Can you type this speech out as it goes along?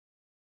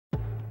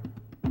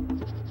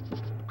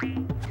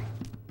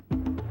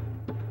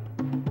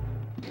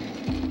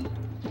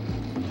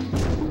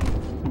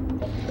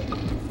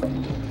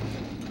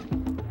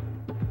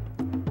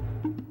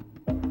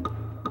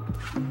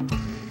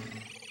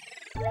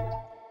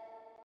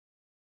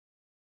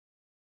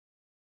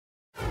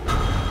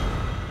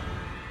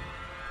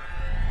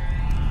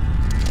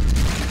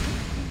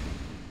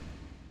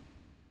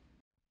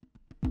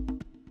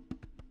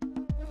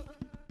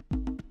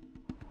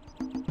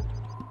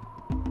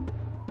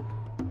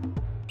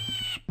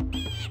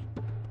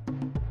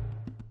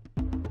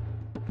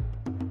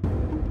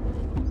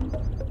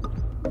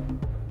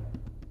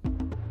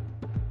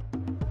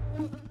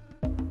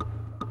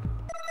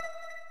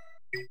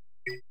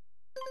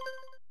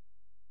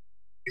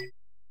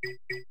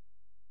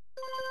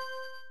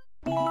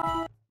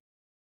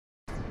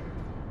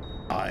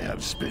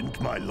have spent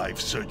my life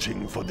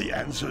searching for the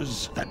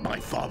answers that my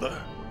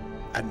father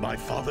and my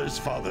father's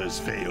fathers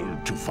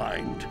failed to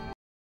find.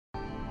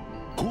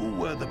 Who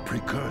were the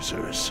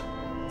precursors?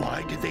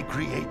 Why did they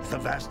create the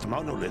vast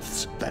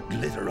monoliths that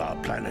litter our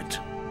planet?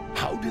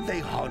 How did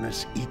they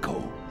harness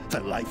eco, the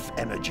life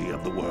energy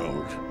of the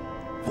world?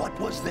 What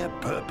was their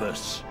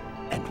purpose?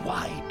 And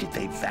why did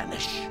they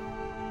vanish?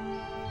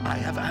 I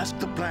have asked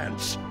the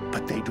plants,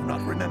 but they do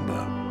not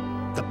remember.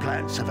 The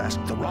plants have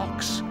asked the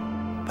rocks,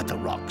 but the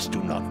rocks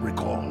do not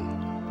recall.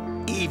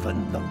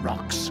 Even the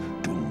rocks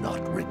do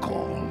not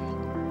recall.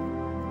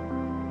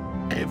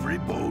 Every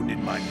bone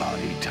in my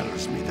body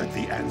tells me that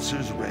the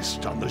answers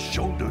rest on the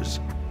shoulders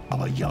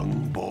of a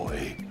young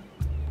boy.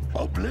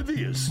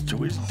 Oblivious to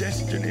his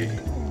destiny,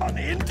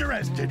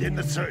 uninterested in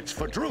the search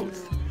for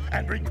truth,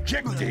 and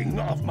rejecting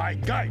of my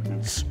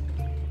guidance.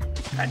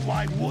 And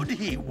why would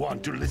he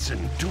want to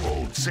listen to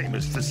old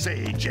Samus the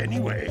Sage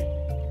anyway?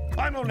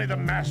 I'm only the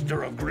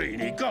master of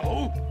green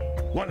eco,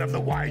 one of the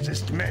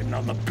wisest men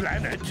on the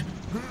planet.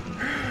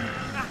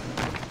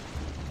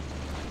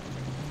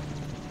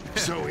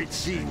 So it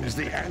seems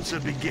the answer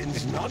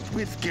begins not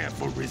with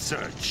careful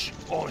research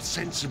or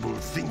sensible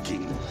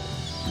thinking.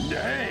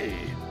 Nay,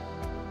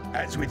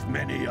 as with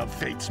many of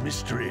fate's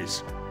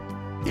mysteries,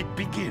 it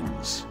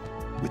begins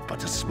with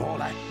but a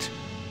small act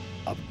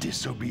of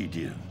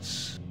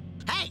disobedience.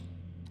 Hey!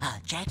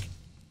 Jak,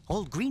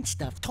 old green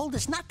stuff told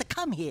us not to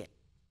come here.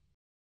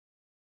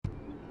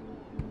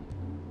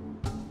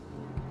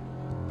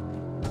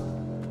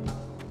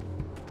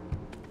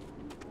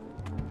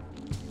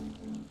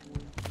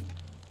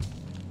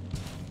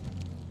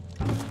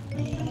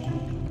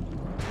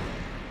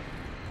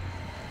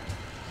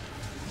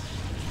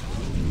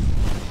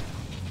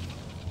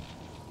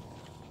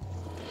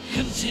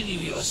 Continue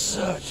your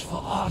search for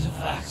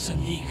artifacts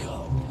and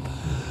eco.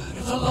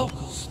 If the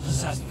locals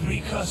possess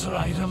precursor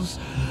items,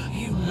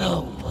 you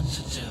know what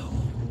to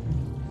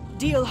do.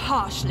 Deal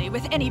harshly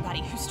with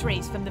anybody who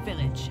strays from the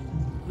village.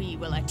 We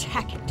will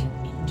attack it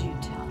in due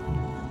time.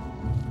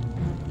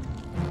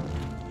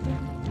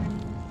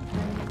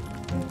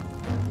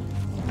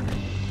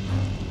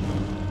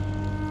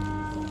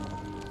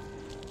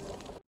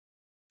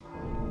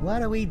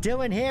 What are we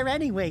doing here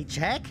anyway,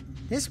 Jak?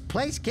 This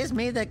place gives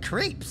me the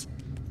creeps.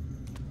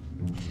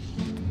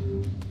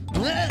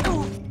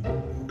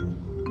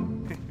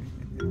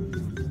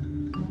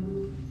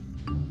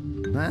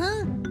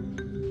 Huh?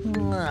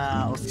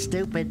 Oh,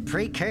 stupid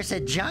precursor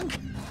junk.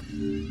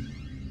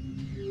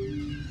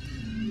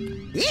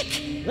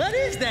 Eek! What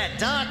is that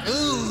dark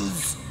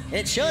ooze?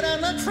 It sure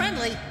don't look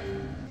friendly.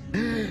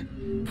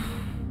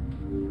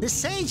 The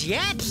sage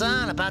yaps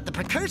on about the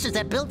precursors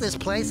that built this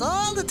place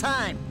all the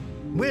time.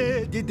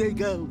 Where did they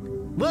go?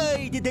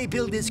 Why did they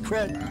build this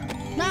crud?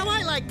 Now,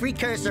 I like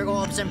precursor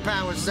orbs and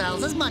power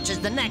cells as much as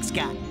the next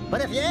guy.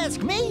 But if you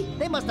ask me,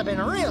 they must have been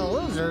real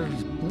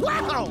losers.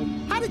 Wow!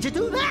 How did you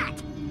do that?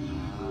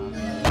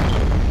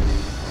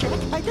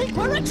 I think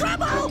we're in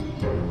trouble!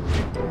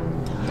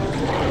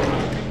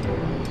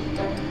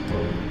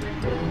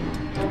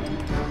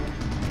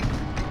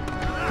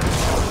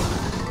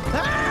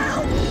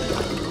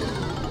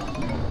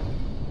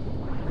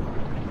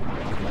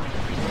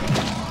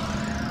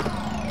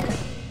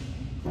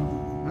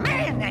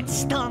 Man, that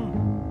stung!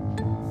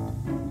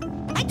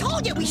 I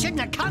told you we shouldn't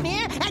have come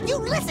here, and you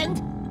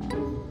listened!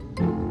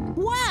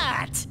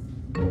 What?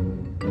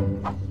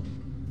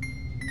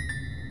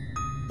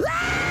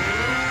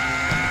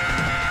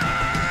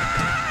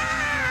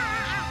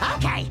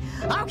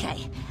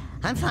 Okay.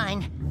 I'm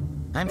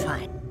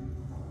fine.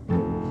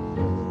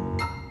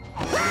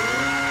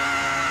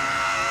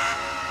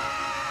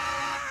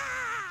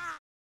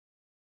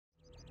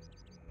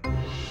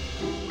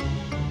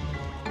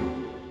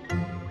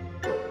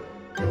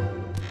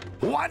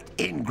 What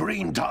in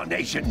green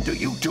tarnation do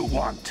you two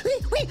want?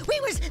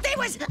 I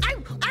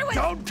was...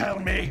 Don't tell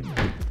me!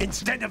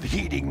 Instead of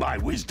heeding my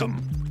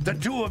wisdom, the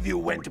two of you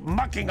went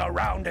mucking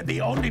around in the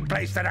only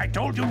place that I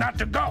told you not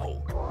to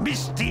go,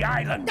 Misty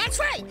Island. That's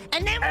right,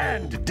 and then...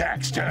 And,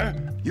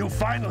 Daxter, you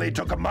finally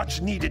took a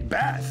much-needed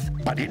bath,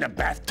 but in a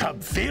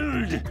bathtub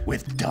filled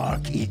with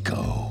dark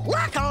eco.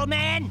 Look, old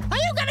man, are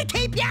you gonna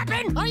keep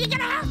yapping, or are you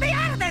gonna help me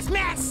out of this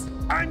mess?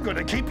 I'm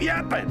gonna keep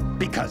yapping,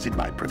 because in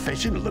my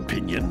professional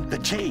opinion, the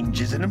change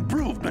is an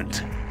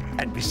improvement.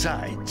 And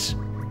besides,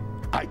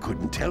 I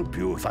couldn't help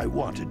you if I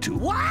wanted to.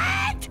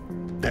 What?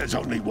 There's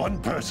only one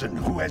person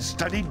who has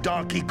studied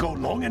dark eco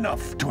long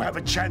enough to have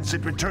a chance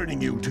at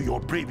returning you to your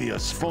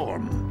previous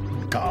form.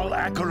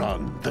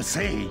 Act1, the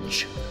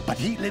Sage. But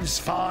he lives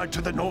far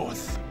to the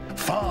north.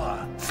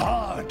 Far,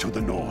 far to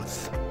the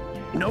north.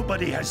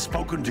 Nobody has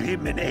spoken to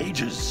him in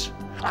ages.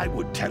 I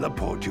would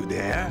teleport you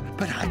there,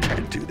 but I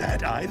can't do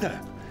that either.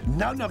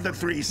 None of the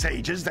three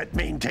sages that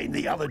maintain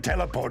the other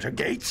teleporter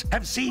gates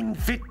have seen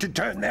fit to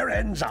turn their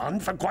ends on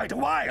for quite a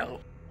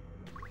while.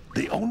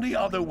 The only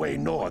other way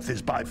north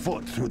is by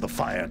foot through the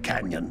Fire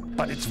Canyon,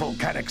 but its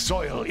volcanic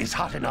soil is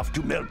hot enough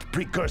to melt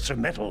precursor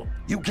metal.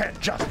 You can't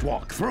just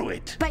walk through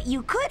it. But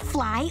you could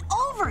fly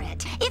over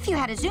it, if you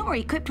had a zoomer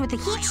equipped with a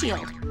heat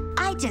shield.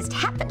 I I just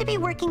happen to be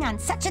working on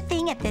such a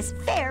thing at this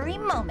very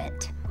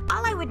moment.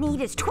 All I would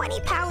need is 20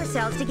 power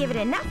cells to give it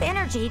enough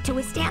energy to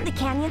withstand the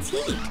canyon's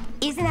heat.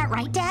 Isn't that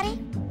right, Daddy?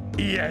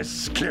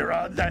 Yes,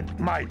 Kira, that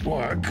might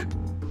work.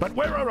 But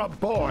where are a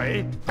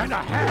boy and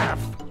a half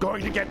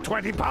going to get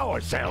 20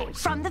 power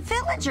cells? From the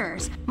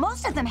villagers.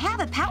 Most of them have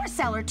a power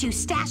cell or two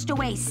stashed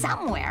away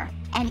somewhere.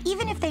 And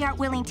even if they aren't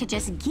willing to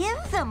just give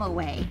them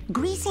away,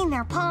 greasing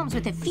their palms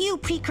with a few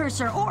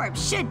precursor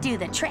orbs should do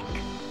the trick.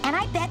 And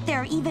I bet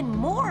there are even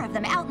more of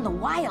them out in the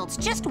wilds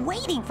just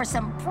waiting for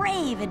some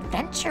brave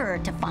adventurer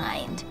to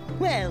find.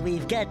 Well,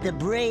 we've got the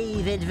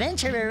brave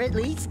adventurer at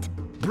least.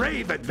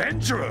 Brave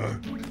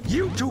adventurer?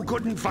 You two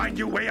couldn't find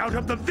your way out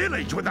of the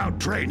village without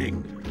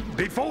training.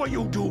 Before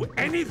you do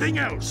anything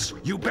else,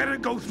 you better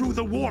go through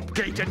the warp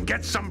gate and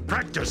get some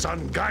practice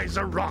on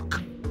Geyser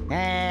Rock.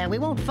 We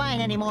won't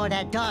find any more of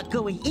that dark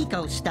gooey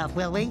eco stuff,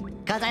 will we?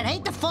 'Cause I'd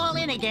hate to fall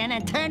in again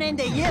and turn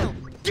into you.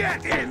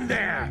 Get in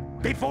there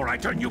before I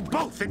turn you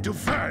both into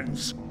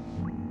ferns.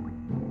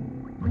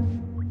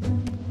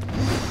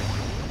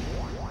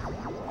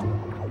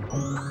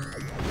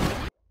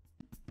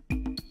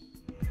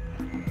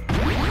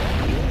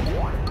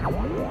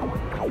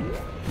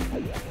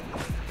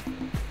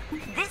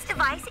 This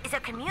device is a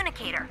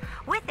communicator.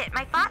 With it,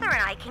 my father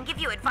and I can give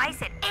you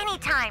advice at any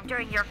time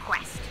during your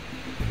quest.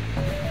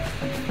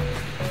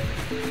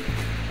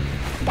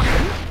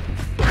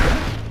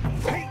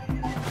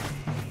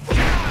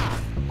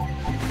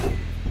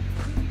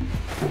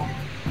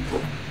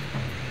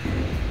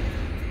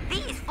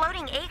 These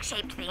floating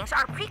egg-shaped things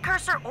are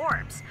precursor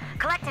orbs.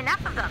 Collect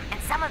enough of them,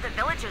 and some of the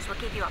villagers will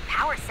give you a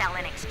power cell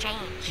in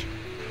exchange.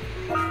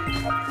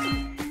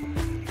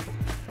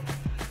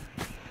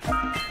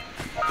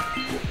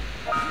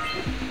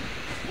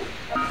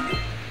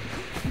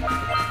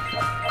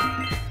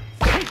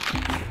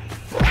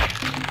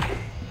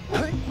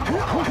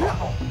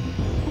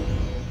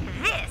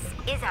 This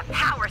is a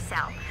power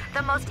cell,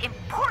 the most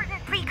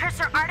important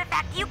precursor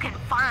artifact you can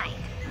find.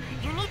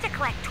 You need to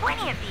collect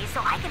 20 of these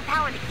so I can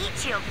power the heat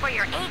shield for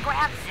your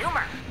A-Grab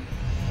zoomer.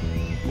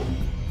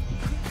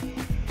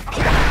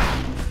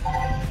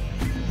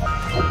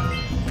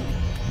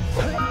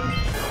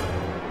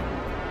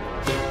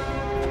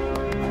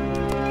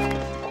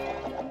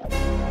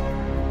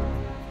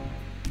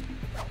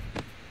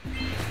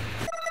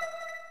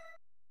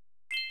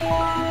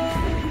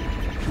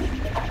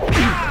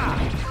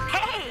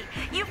 Hey,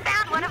 you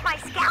found one of my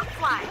scout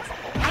flies.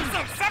 I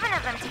sent 7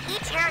 of them to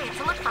each area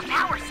to look for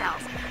power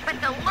cells,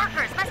 but the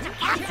lurkers must have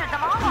captured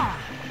them all.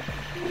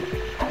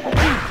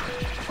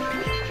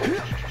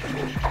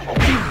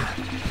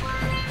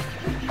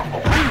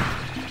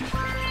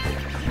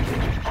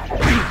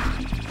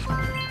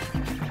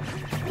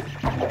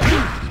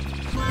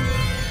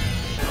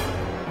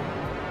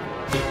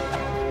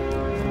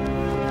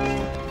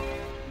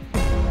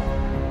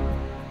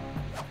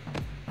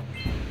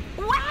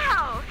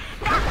 Wow!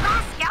 That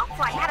last scout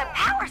fly had a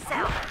power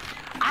cell.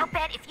 I'll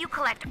bet if you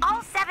collect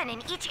all 7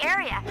 in each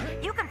area,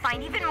 you can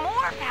find even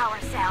more power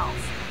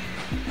cells.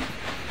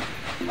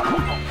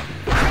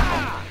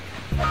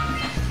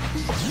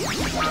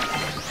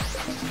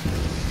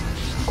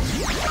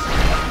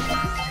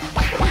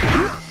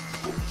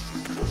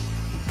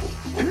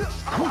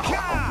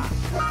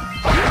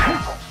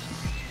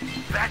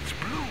 That's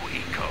Blue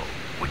Eco,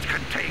 which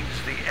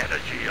contains the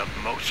energy of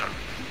motion.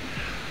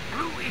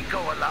 Blue Eco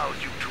allows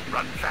you to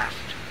run fast,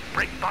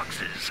 break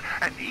boxes,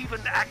 and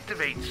even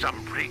activate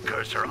some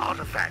precursor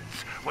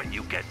artifacts when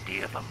you get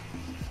near them.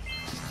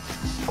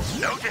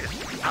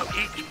 Notice how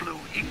each Blue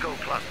Eco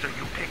cluster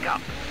you pick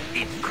up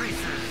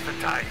increases the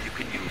time you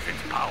can use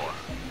its power.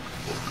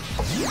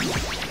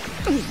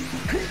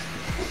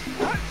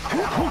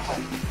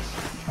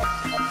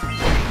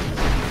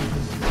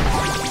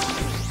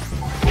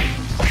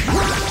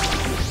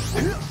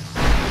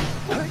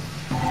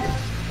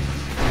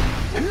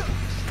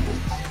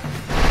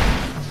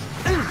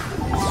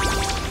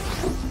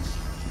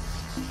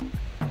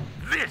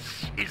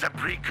 This is a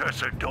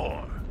precursor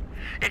door.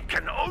 It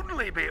can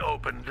only be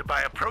opened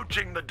by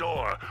approaching the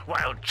door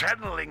while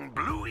channeling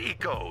Blue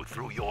Eco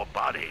through your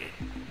body.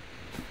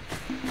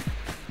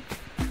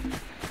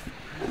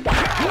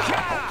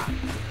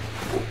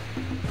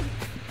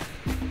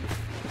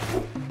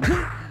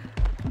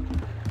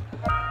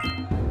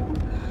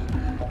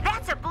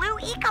 That's a Blue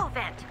Eco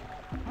vent.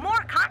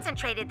 More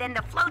concentrated than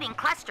the floating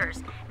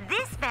clusters.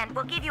 This vent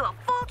will give you a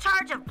full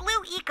charge of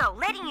Blue Eco,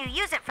 letting you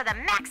use it for the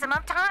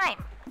maximum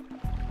time.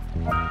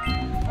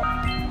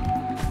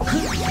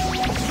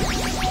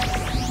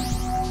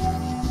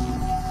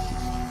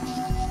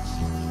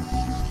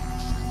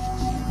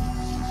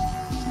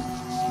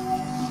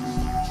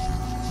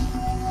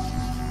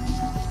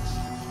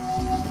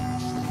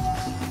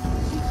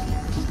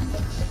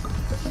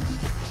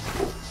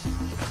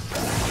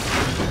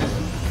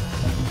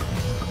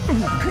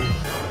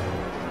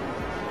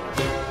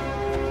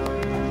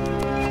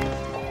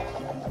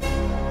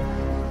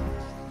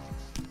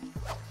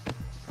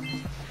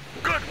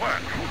 Good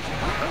work!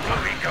 The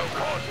Blue Eco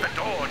caused the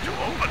door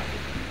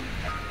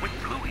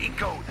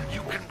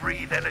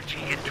breathe energy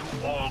into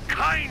all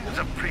kinds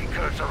of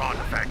precursor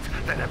artifacts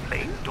that have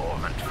lain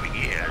dormant for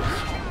years.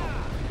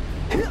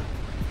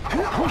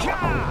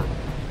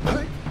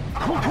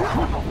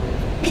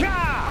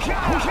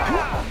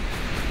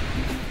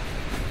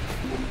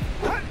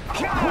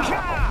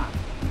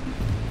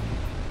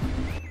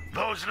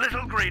 Those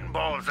little green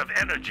balls of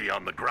energy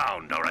on the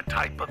ground are a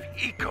type of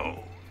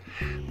eco.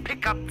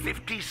 Pick up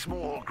 50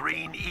 small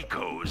green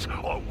ecos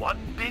or one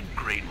big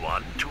green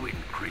one to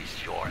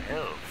increase your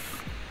health.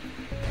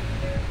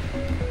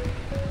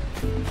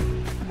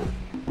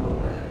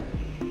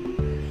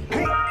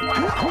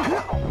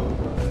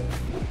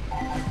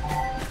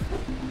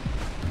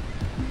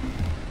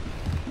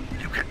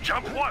 You can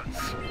jump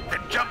once, then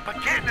jump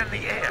again in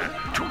the air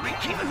to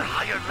reach even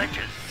higher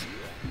ledges.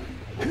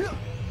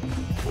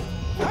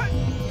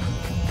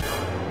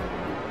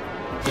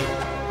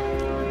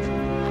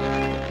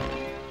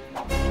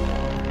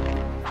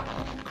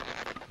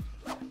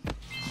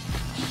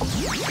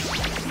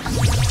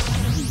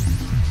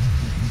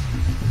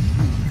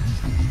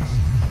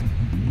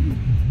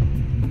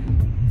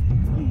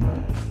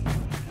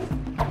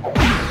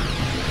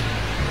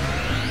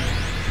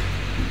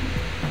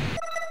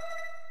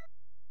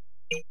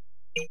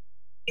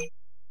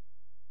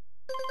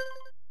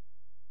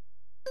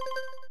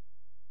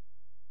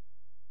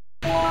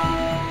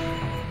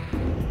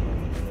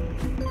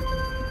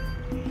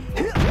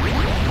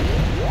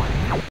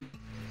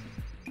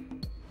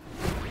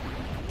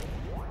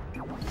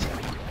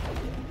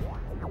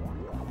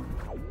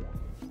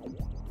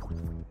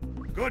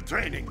 Good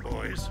training,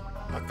 boys.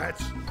 But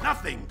that's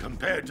nothing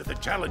compared to the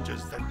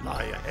challenges that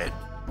lie ahead.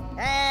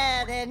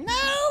 Then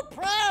no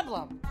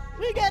problem.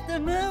 We got the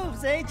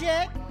moves, eh,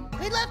 Jak?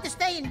 We'd love to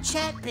stay and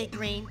chat, Big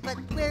Green, but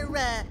we're,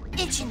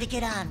 itching to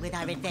get on with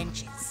our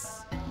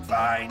adventures.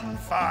 Fine,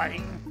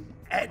 fine.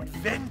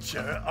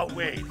 Adventure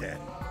away, then.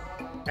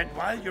 And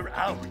while you're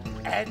out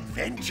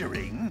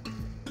adventuring,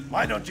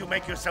 why don't you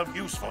make yourself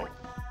useful?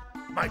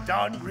 My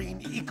darn green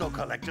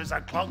eco-collectors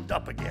are clogged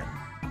up again.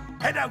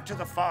 Head out to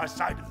the far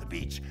side of the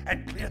beach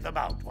and clear them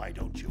out, why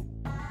don't you?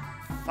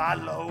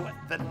 Follow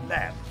the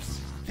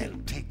lamps. They'll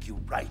take you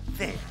right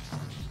there.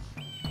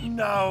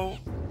 Now,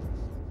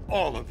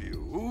 all of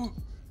you,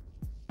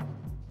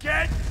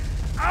 get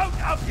out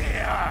of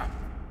here!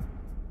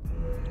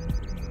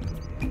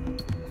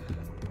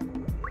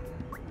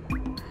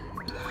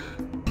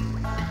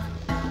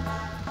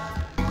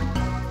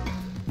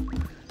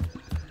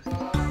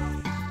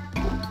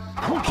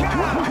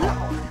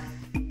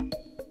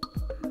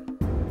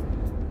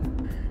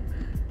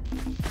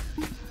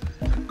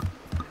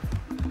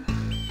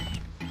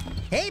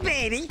 Hey,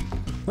 baby.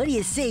 What do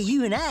you say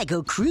you and I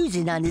go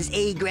cruising on this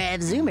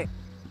A-Grav Zoomer?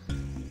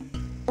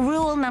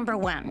 Rule number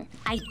 1,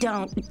 I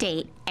don't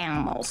date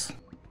animals.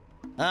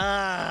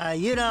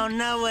 You don't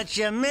know what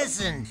you're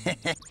missing.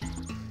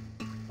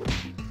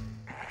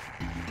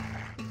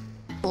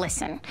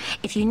 Listen,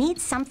 if you need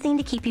something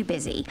to keep you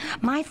busy,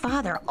 my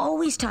father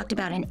always talked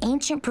about an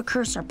ancient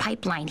precursor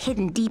pipeline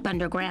hidden deep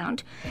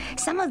underground.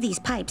 Some of these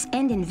pipes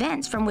end in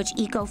vents from which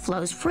eco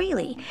flows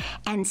freely,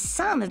 and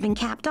some have been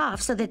capped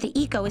off so that the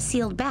eco is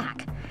sealed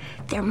back.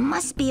 There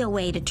must be a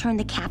way to turn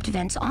the capped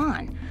vents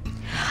on.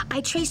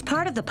 I traced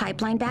part of the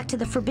pipeline back to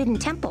the Forbidden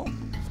Temple.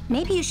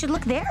 Maybe you should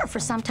look there for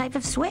some type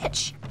of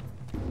switch.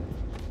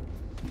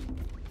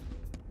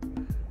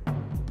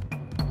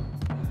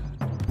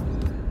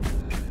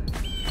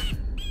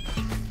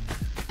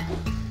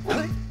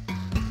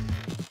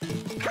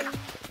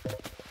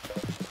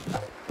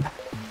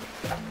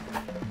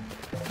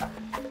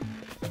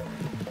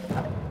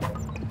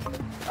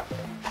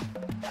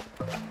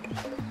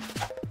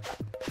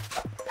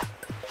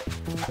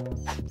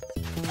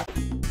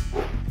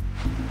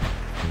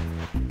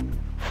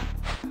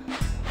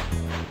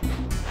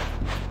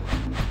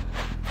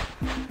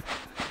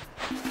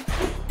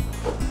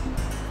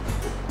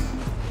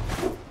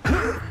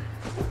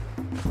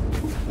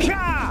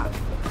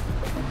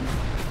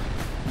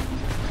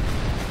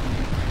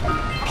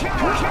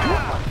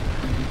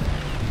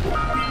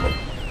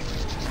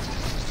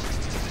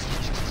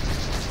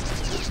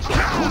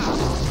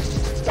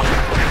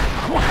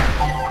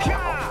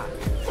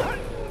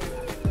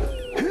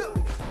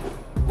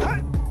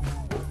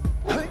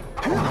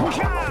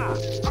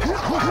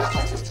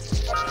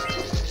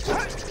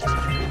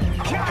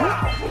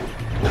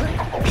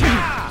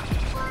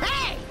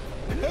 Hey!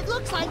 It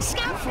looks like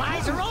scout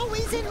flies are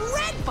always in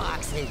red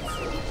boxes.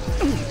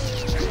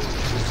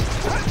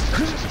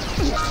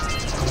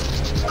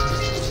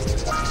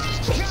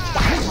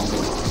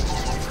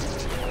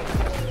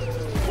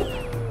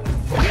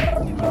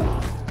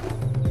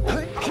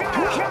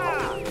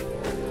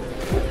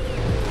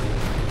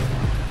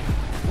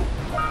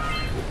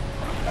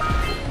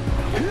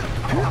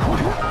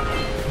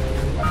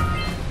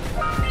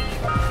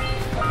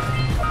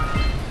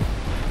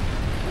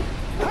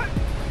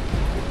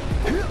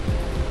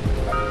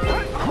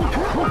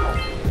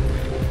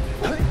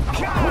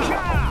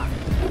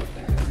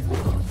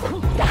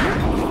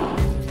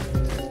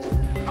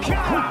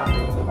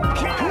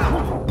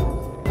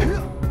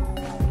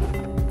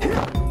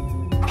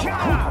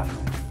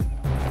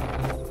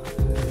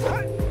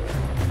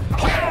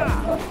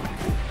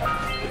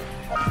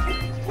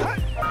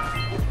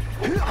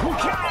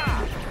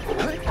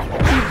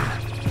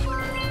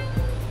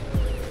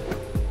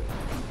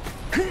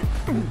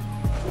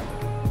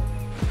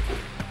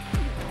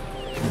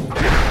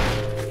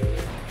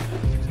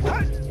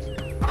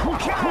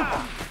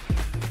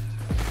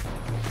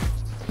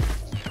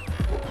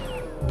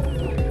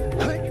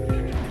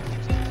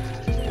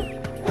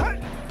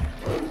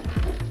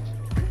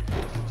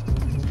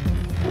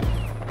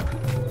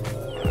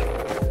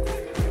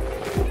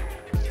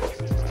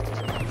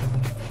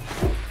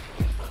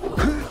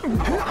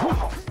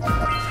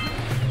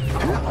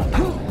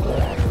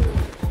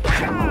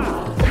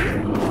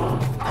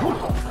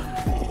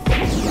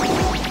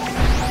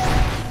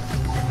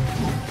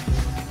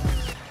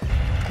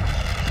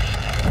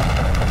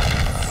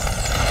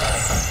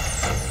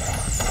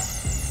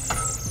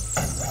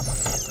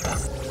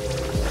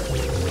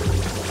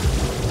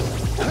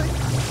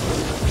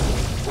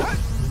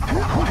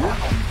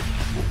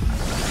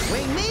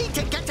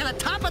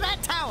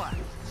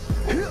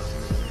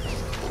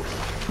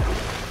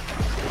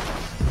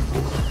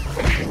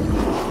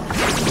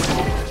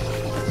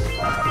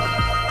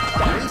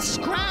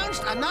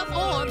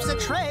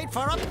 trade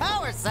for a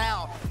power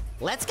cell.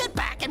 Let's get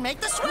back and make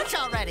the switch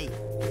already.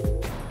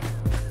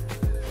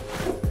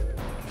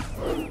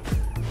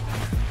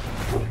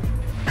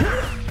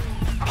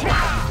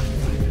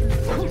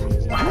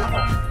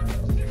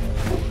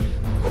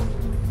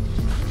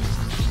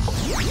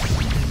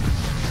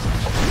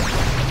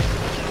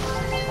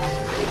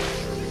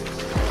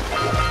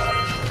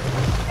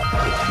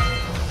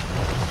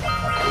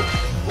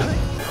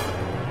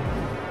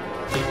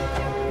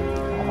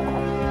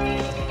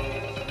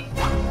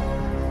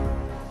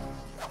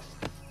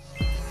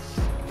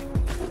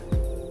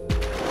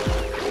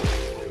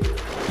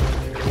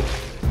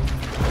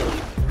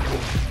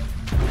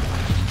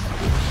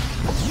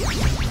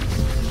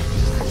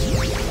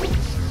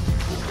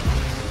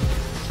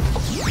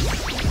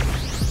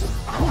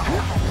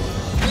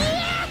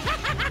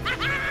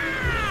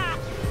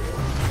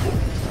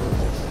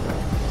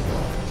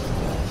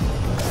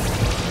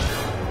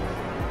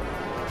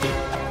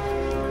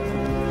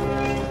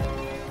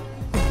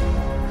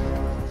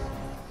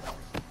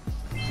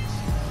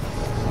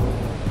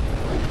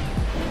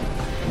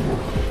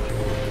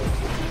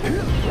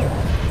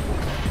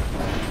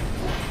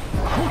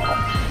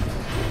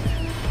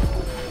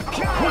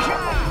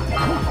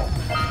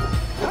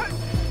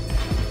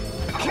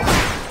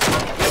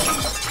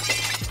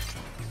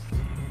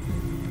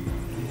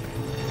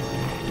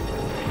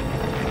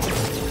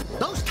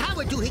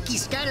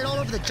 Scattered all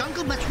over the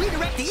jungle must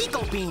redirect the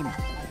eco beam.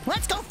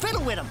 Let's go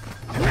fiddle with them.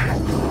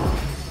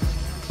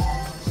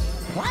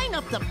 Line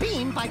up the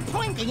beam by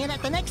pointing it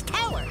at the next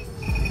tower.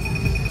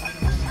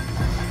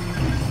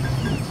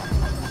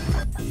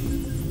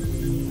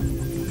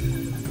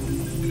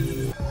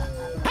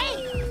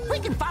 Hey, we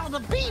can follow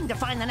the beam to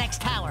find the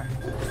next tower.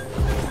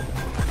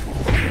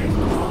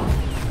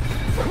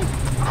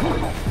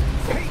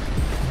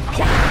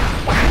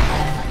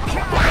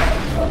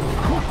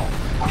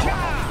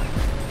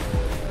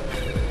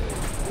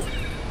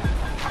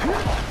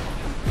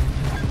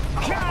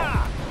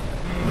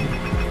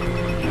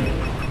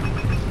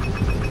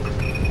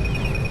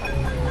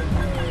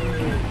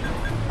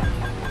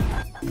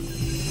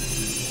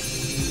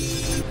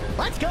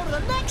 Let's go to the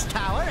next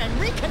tower and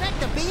reconnect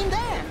the beam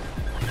there.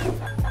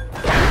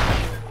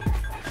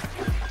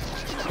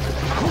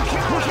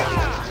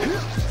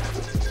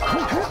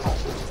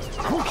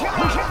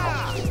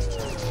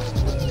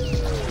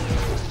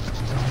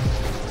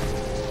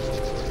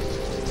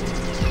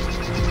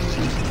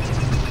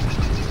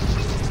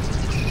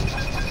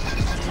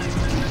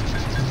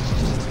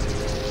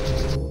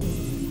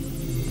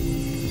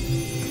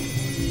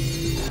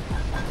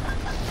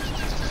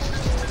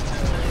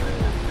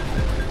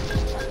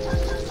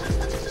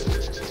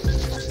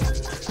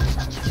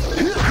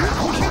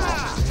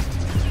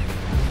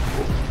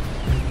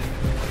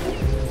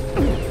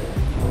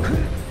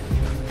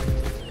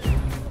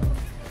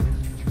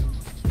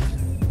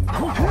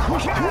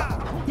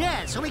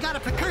 Yeah, so we got a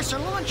Precursor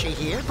launcher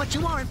here, but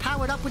you aren't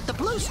powered up with the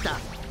blue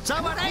stuff. So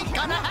it ain't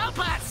gonna help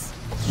us!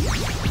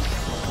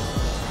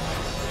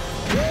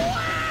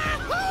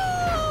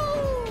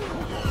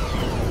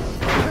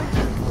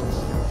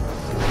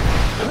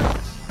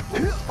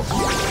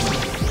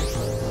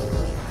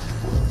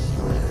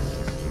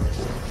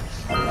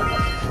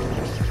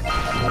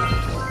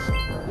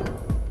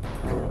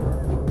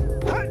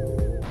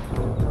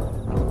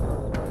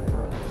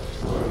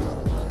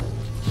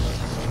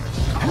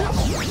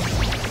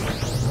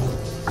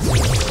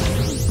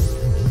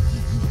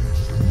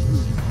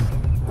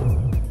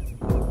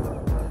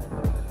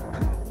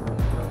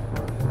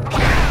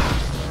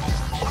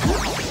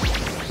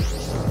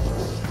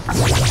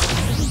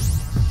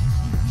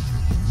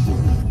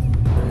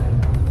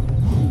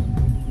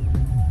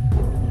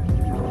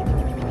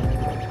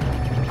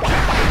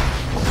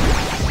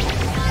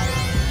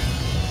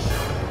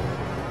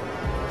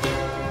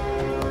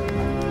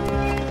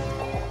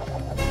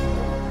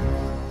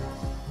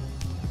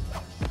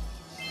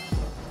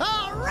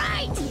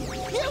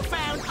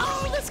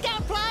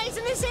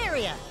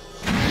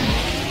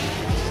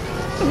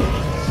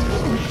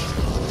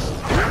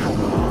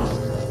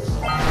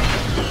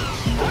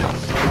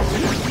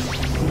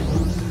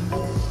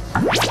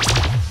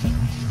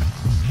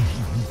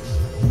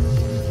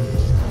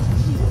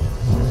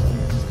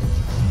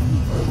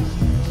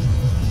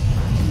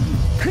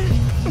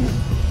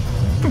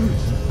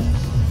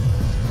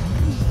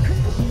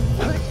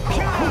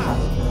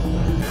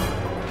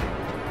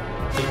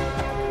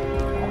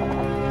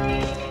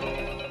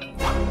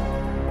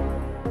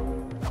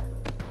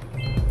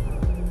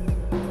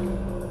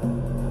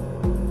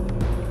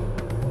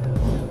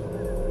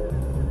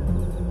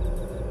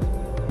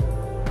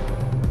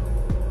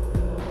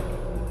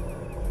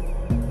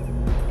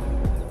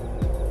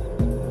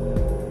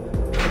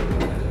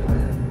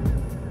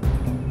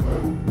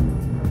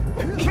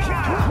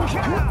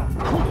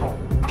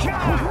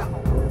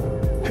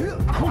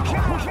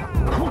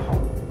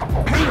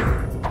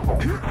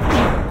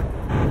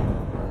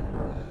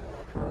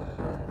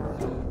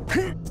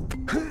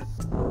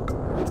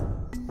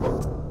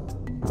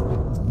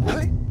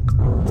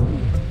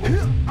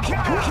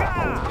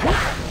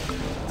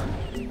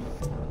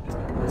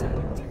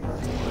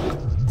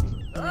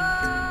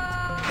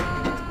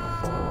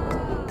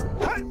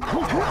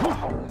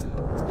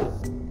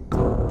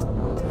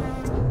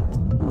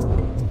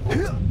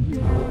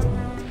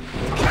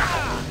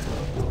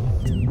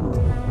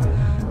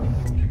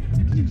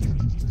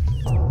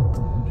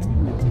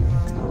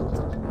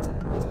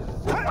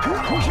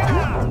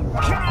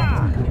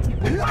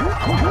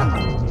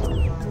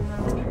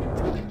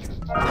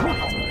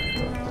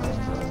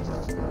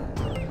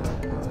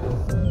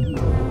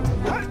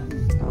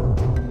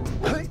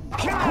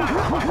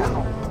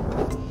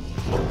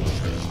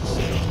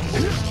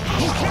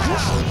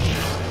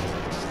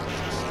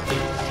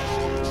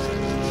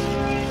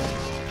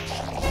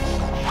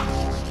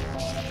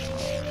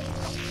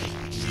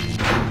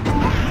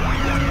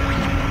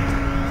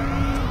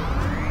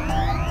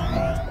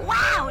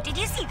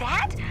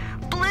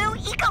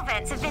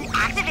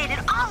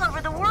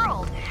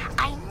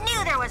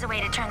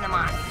 turn them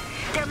on.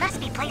 There must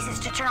be places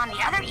to turn on the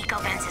other eco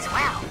vents as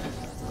well.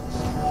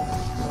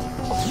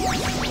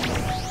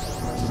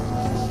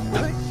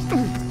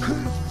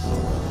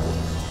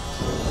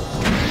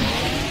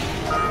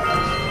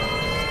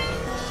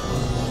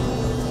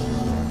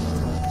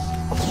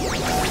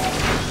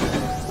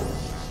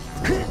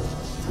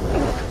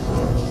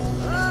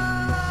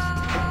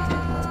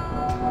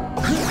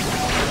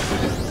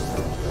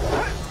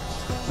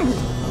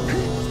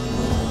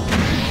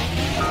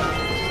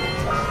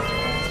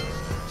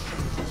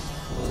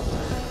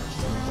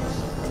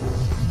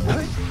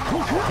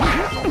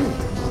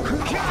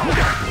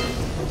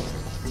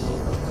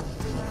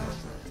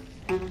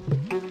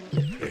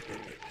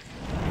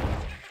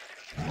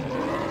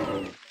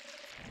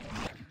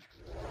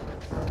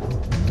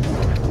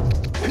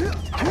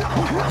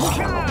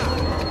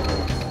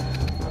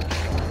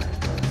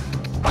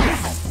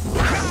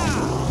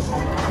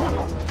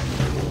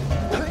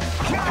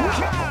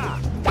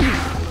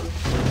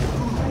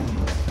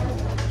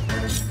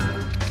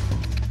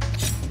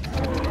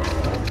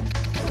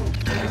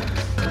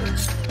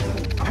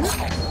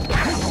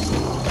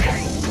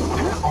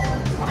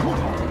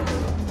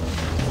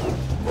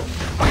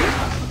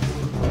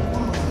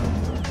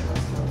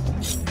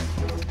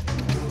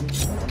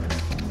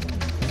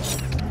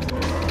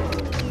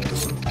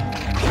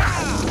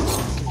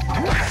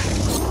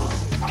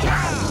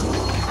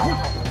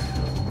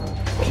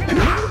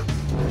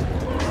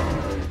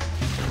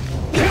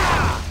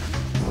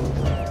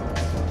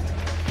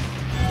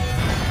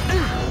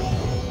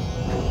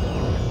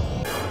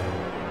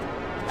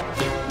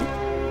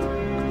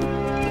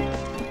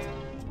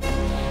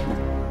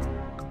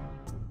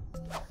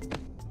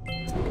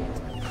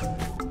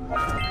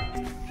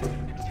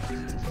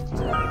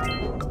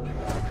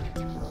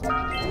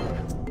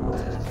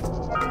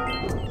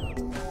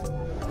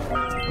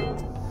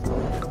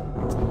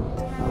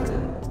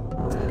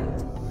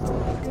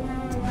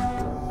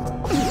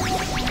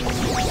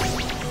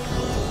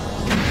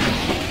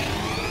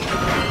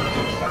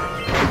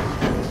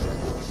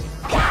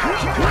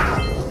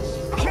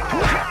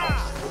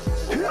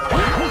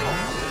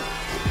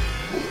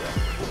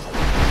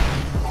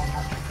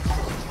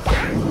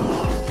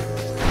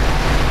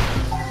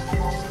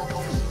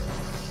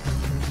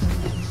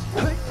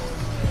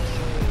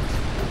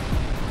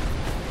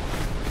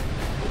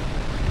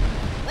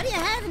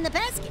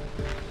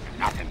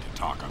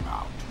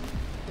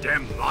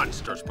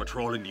 Monsters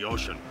patrolling the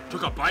ocean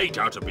took a bite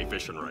out of me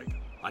fishing rig.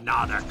 And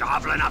now they're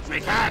gobbling up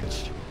me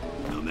catch.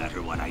 No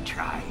matter what I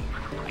try,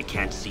 I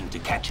can't seem to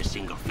catch a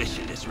single fish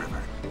in this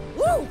river.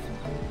 Woo!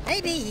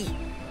 Maybe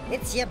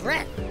it's your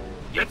breath.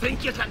 You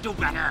think you can do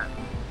better?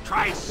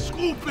 Try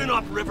scooping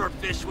up river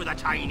fish with a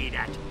tiny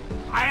net.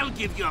 I'll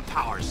give you a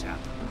power cell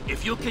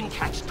if you can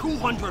catch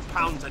 200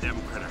 pounds of them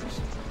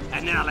critters.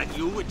 And then I'll let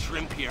you and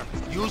Shrimp here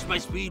use my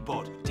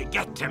speedboat to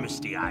get to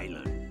Misty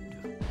Island.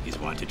 You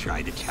want to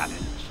try the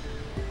challenge?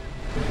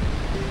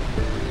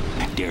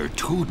 There are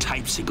two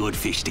types of good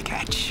fish to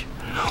catch.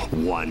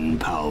 1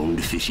 pound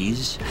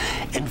fishies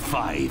and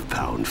 5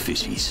 pound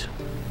fishies.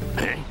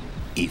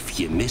 If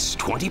you miss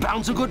 20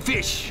 pounds of good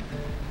fish,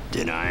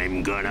 then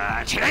I'm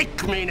gonna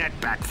take me net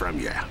back from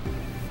you.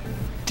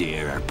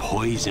 There are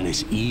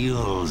poisonous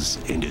eels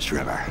in this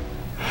river.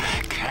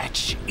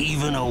 Catch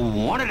even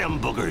one of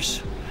them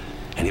boogers,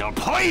 and you'll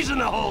poison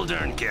the whole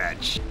darn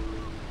catch.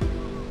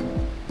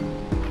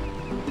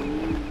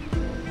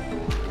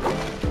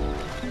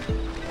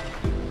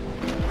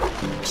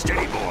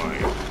 Steady, boy.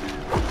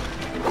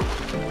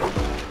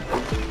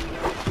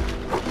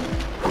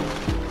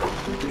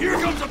 Here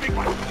comes a big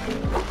one.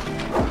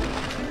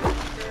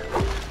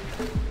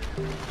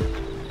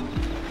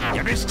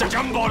 You missed a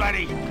jumbo,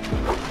 laddie.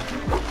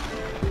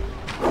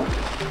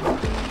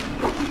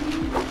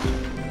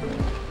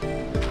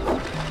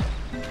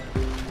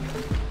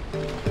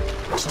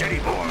 Steady,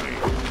 boy.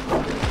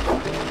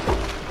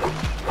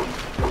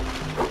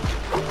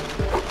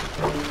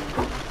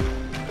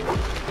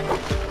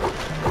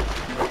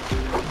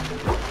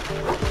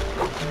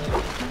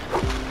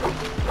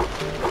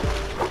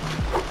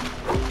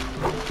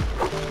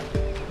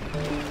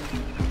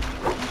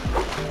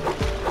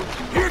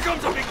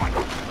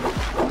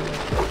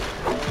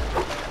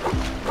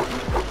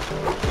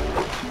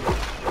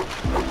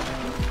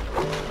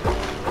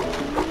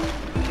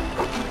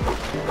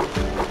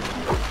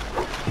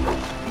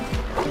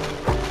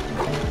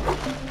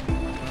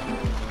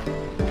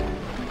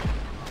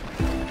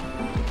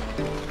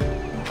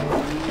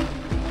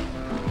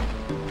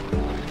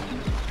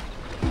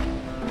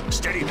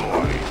 Steady,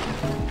 boy.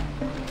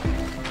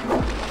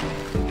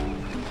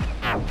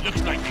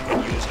 Looks like you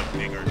could use a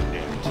bigger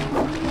net.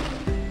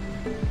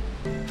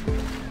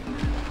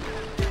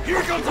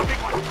 Here comes a big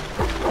one.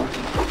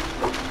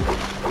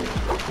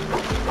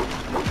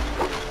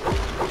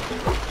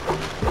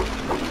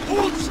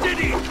 Hold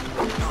steady.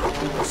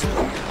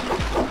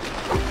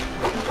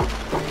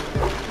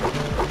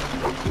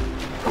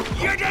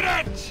 You did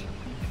it!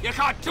 You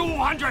caught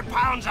 200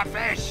 pounds of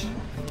fish.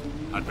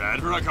 Not bad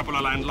for a couple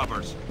of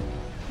landlubbers.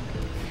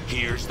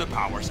 Here's the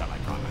power cell I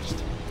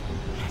promised.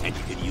 And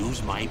you can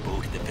use my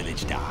boat at the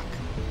village dock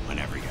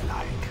whenever you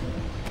like.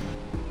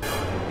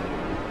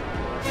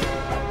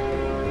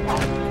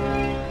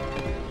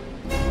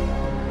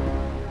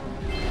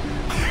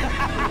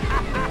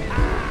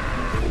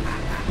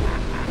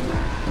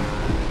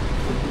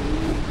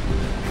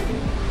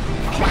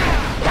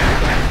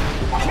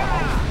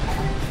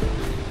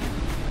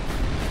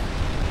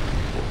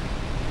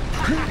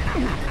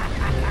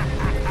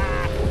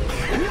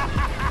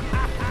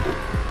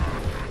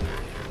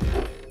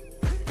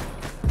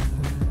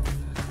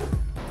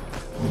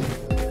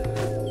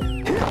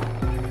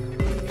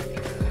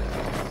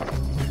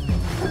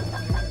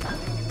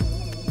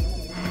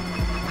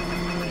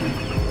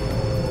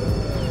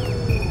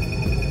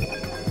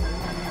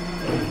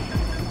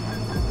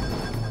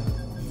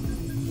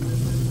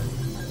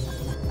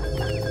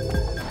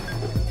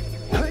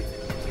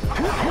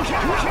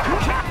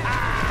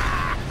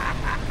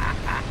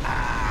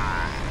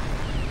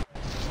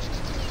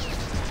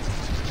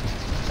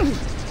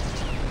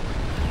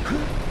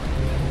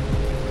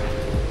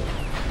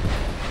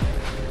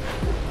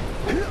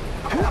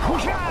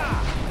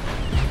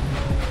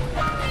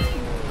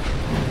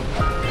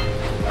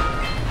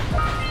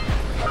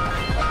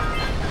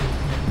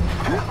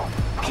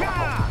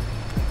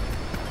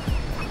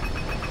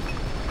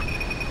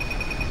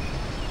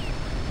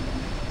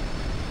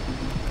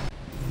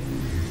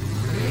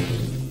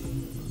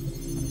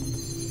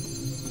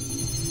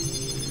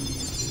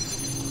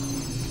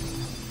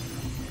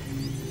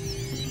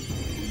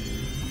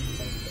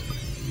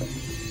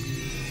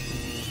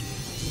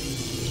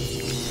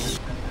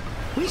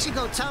 We should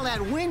go tell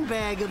that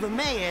windbag of a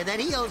mayor that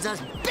he owes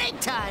us big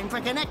time for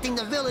connecting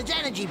the village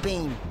energy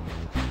beam.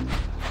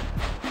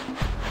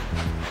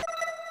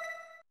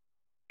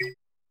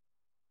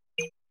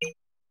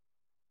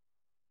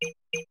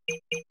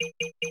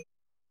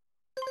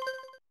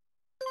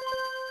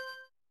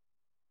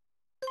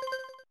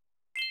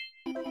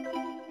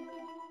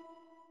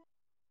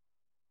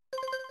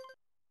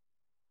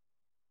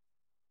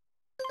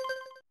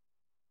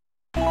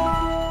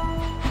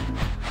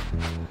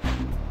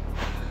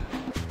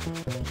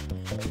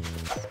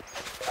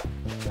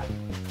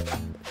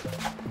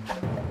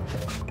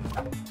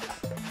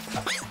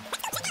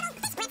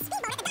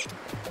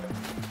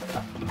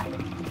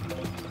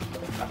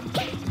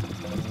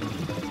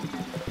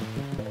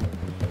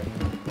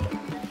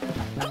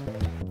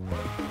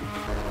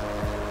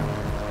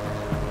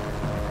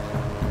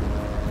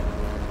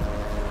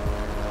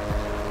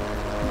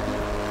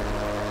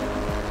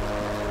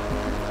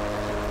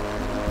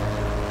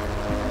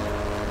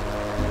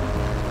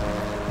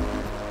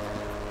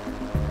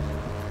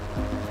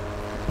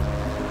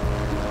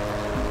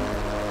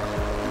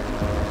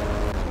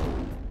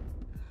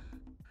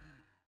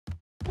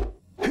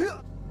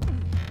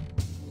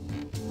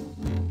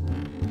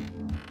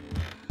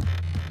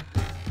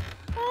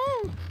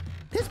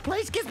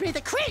 Place gives me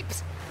the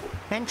creeps.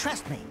 And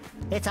trust me,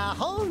 it's a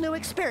whole new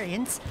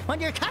experience when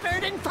you're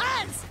covered in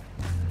fuzz.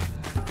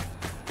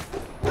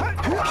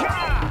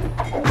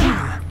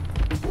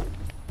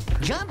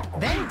 Jump,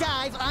 then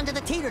dive onto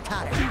the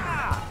teeter-totter.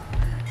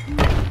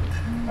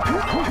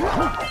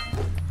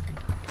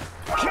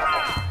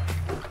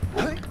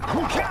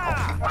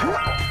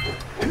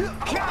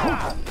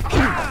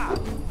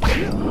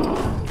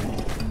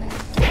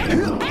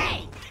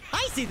 Hey!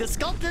 I see the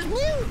sculptor's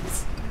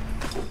muse!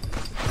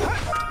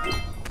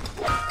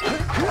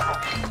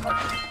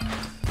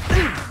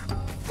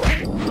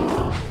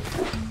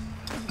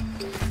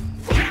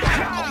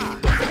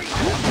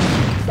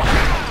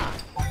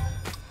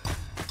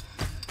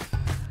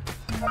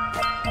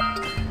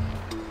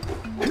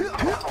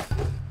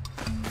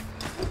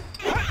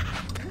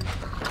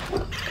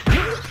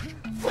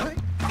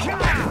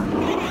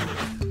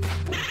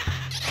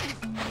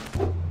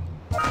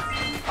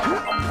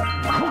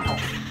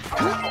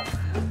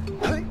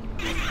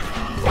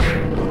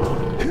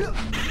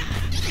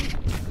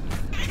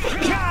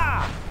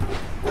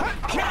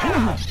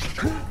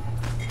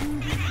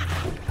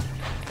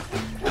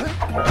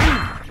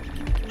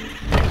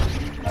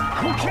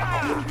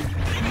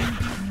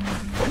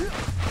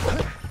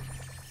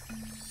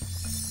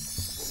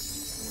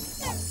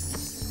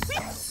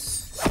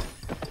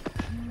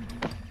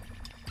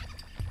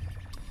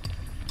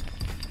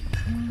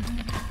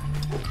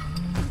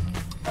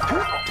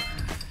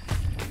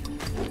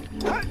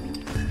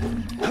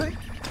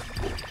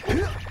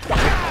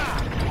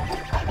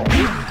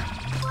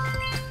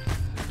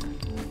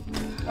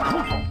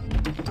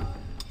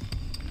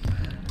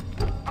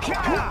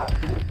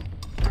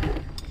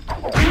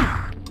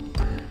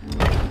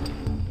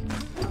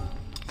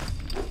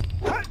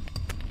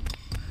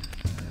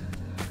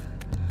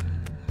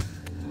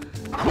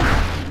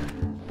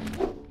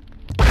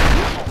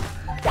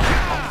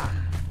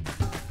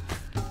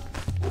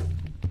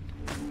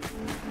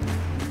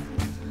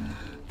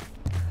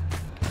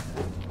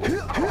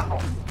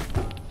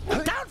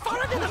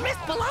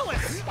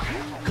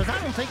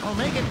 think we'll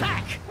make it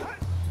back.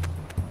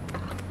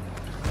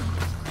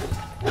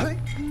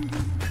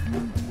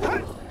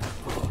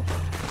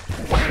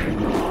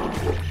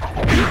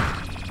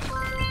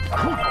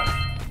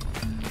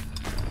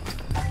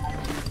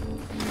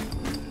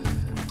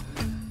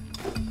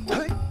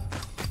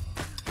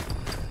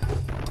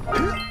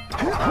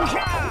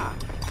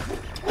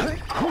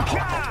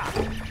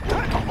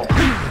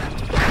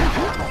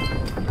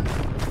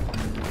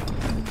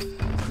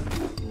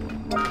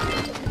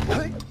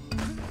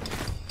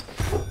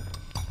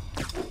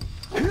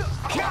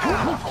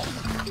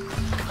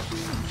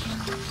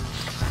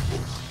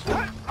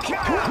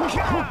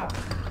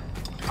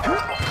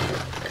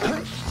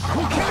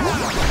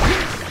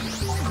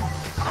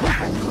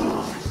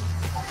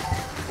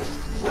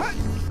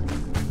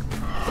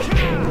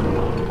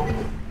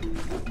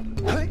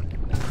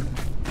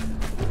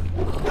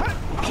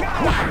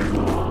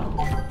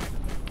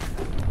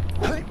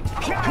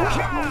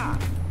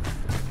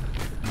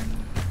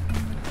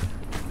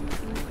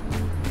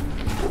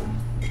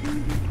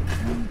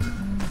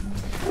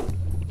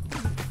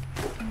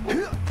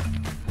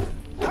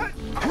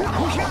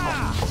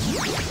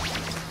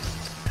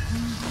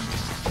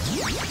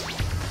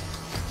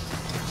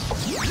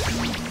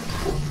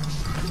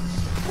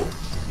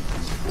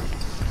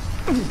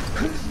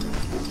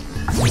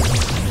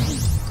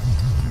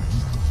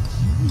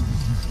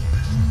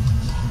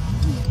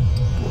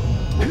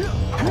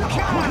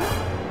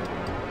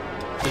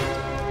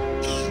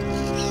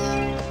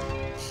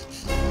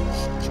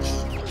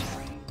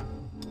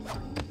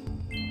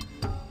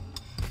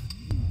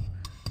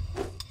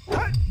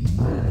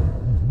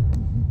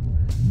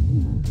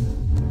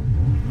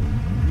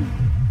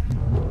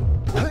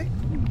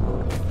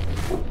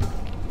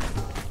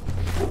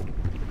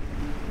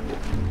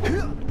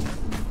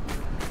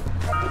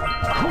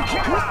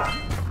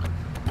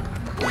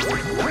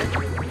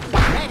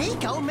 Red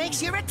Eco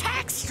makes your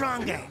attack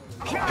stronger.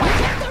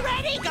 Get the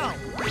Red Eco!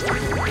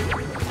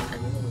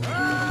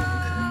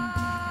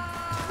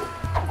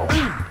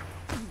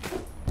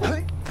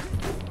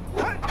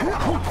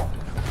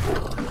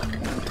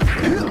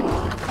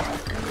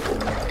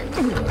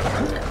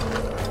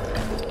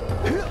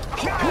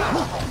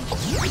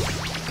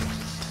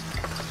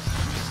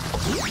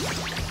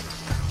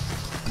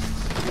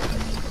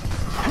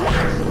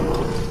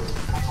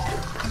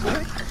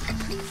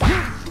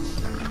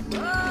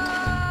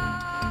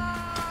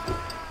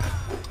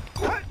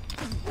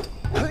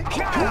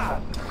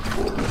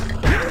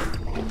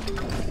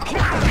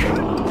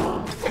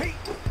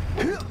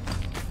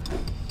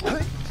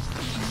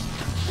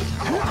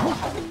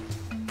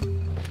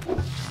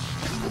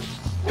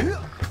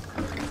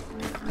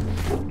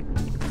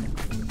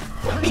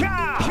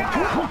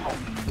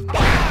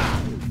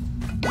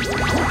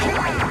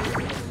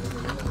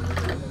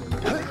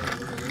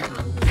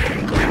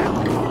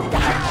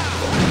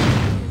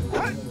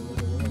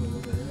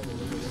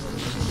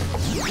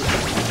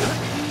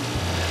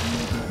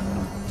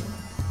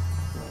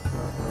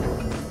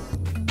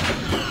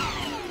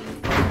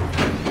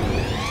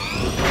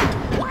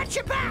 Watch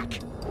your back!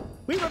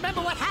 We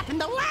remember what happened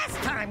the last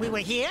time we were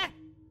here.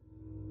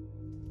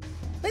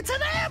 It's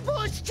an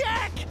ambush,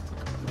 Jak!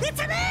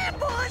 It's an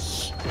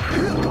ambush!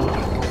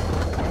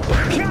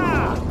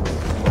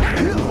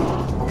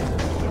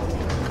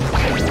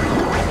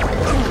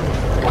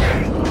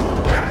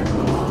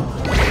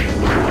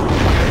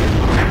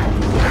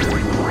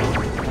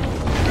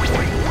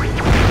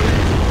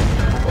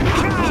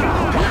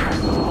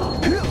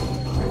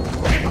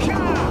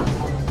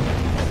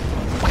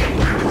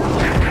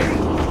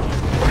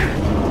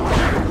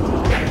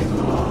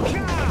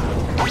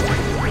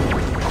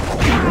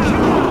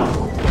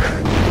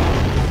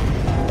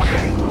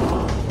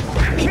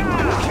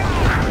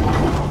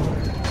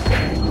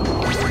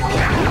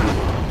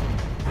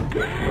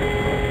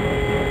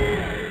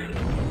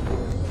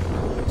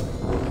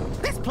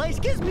 This place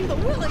gives me the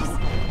willies.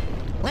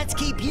 Let's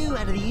keep you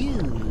out of the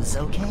ooze,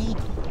 okay?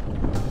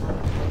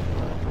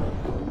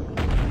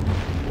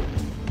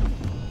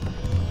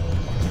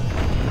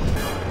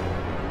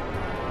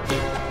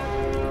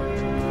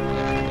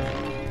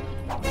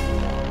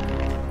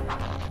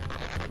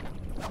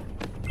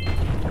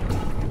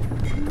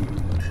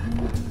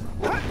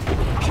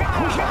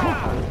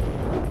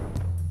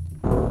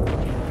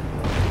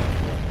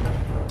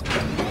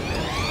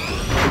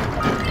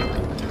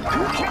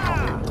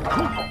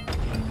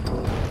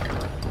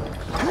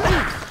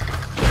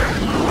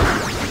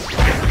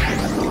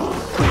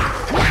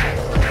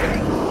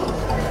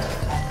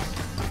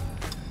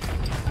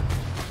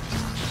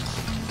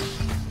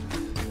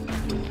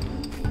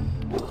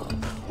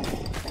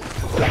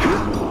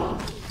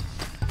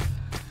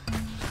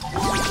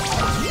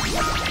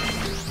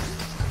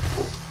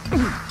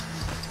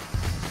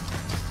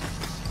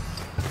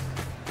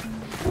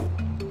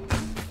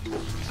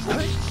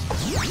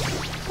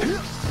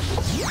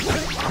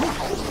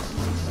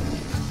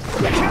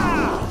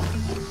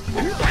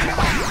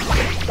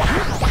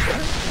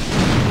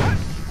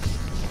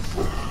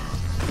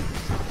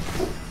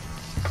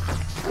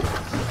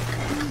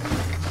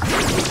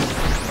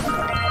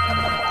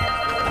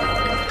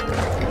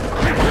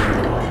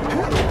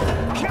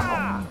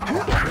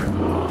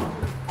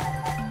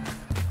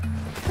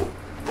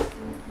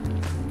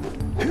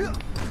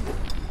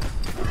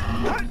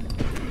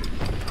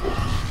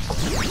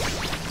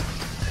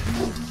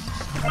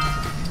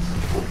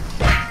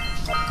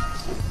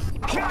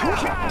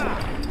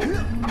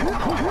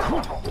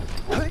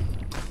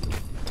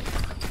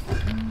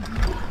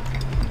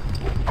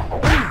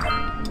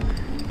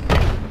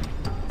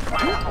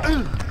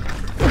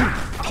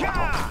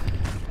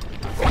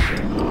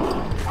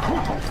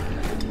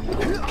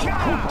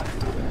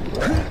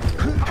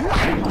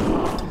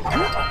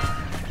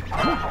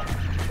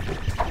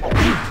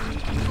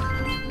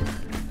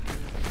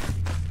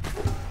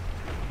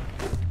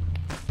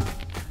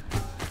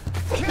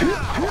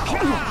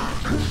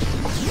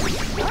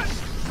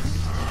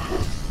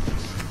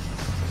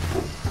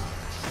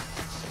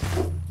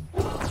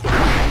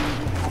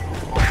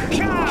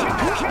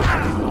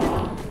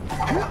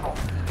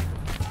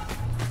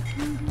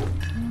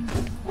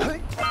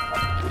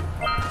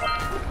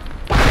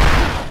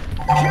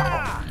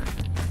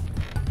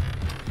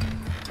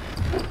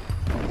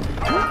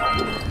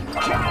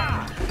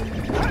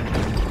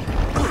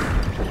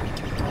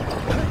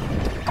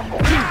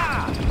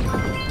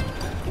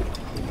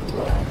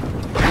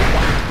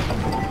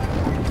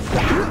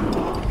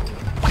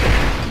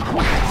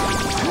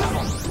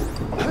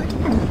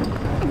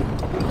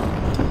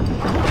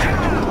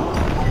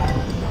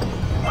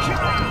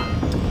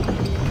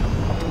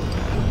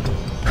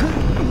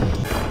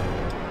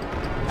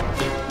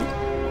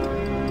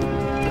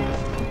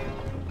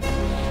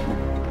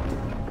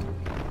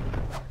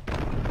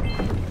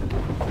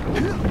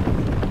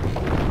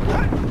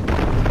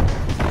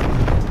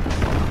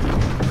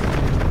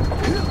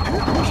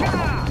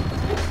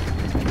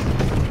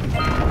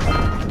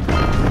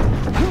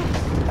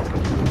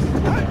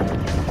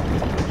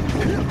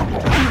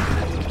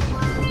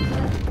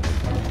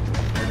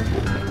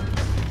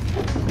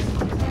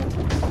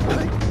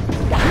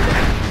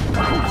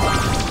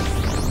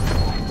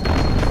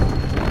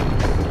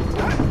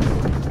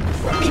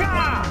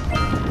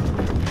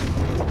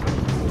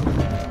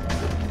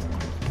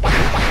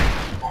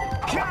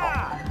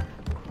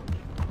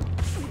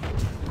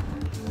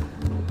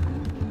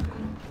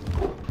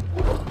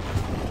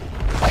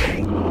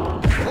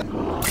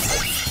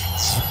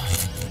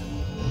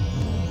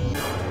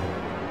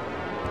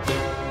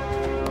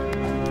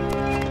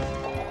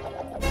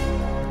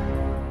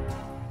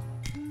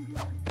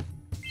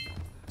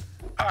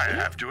 I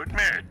have to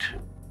admit,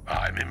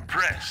 I'm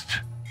impressed.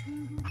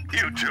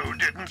 You two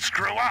didn't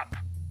screw up.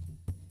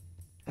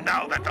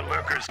 Now that the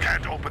lurkers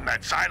can't open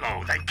that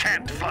silo, they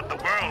can't flood the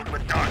world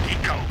with dark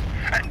eco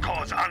and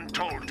cause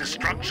untold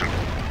destruction.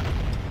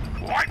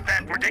 Wipe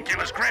that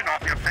ridiculous grin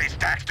off your face,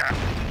 Daxter.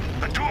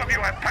 The two of you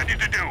have plenty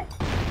to do.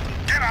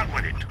 Get on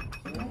with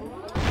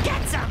it.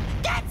 Get some!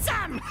 Get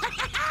some!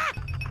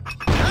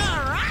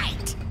 All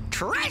right!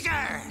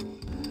 Treasure!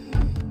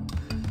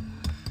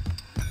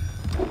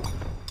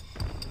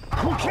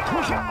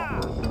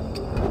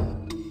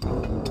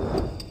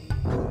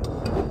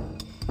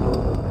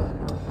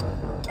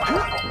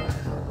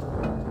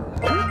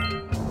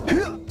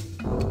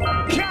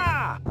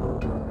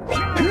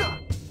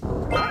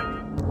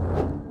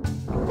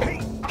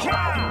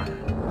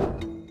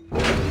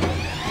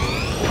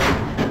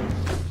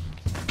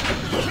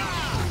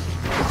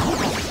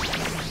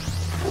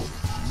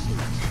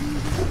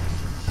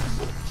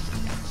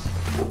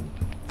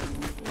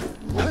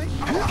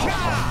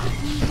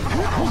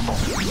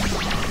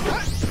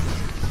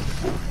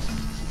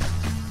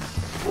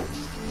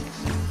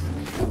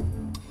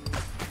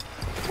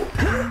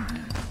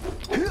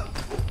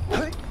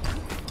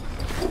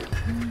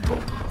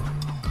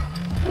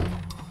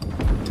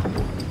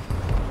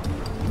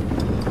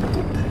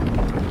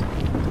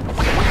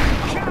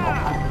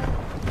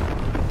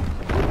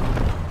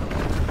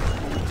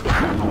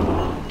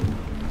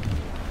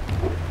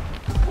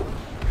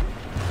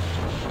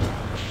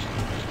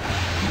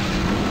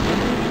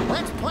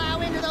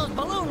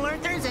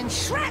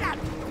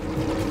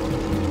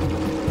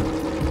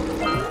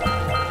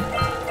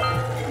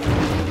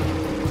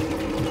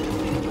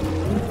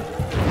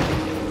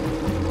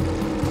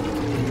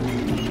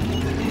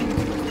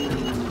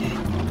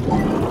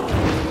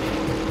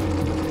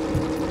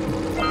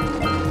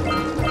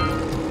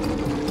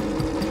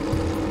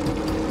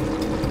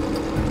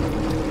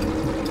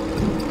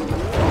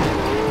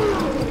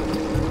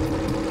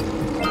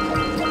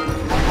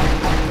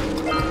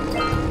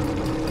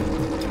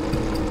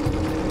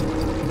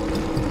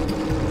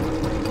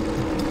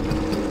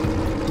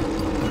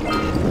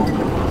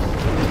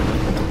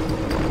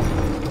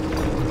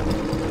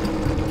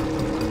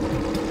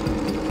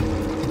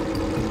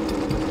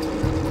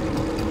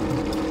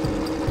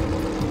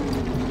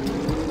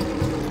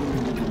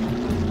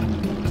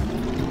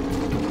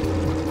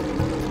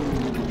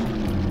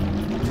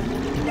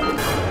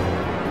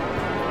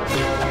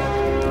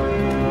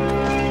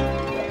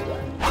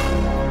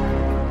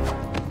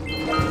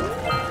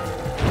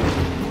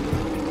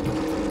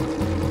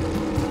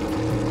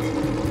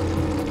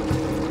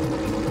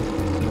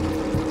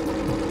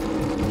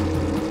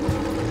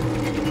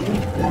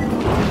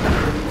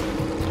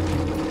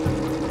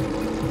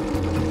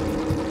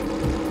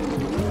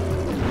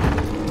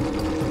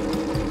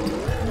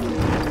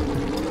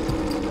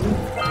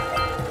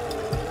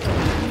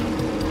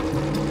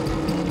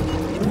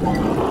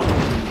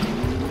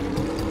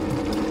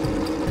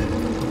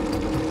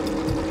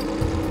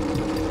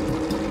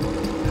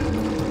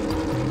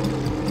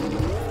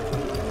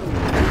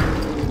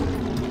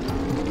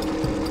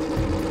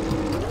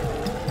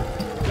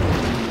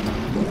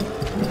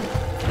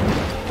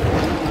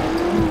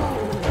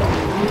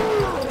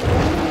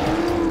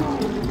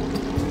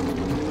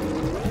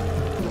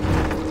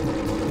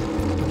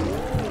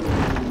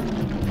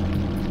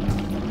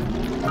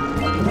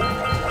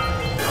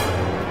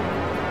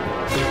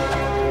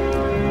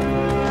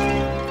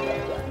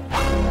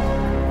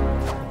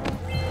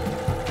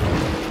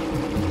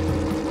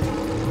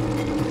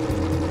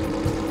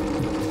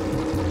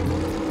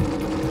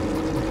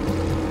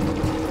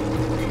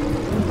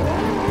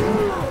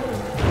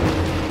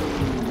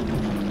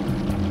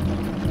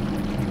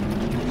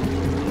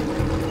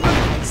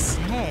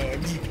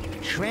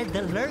 Shred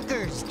the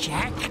lurkers,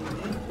 Jak.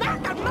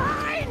 Not the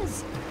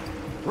mines!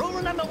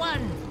 Rule number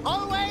 1,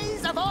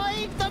 always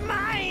avoid the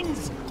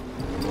mines!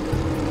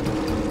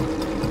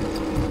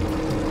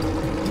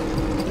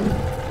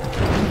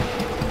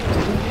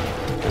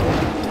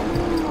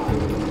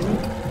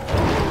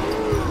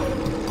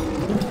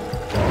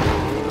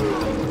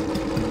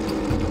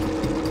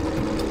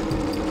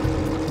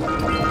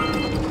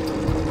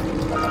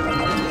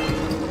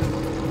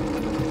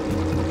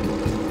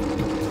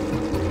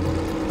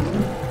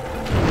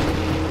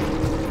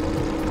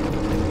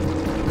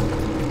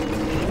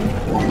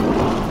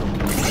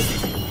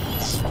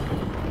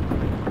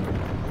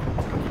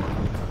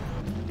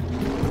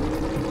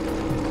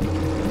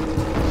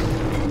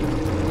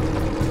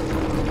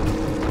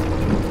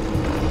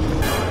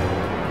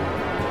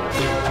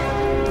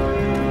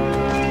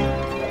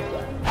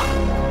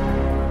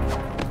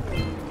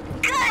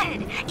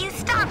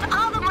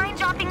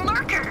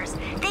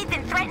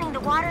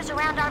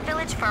 Around our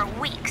village for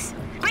weeks.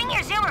 Bring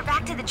your zoomer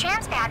back to the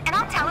chance pad and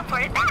I'll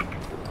teleport it back.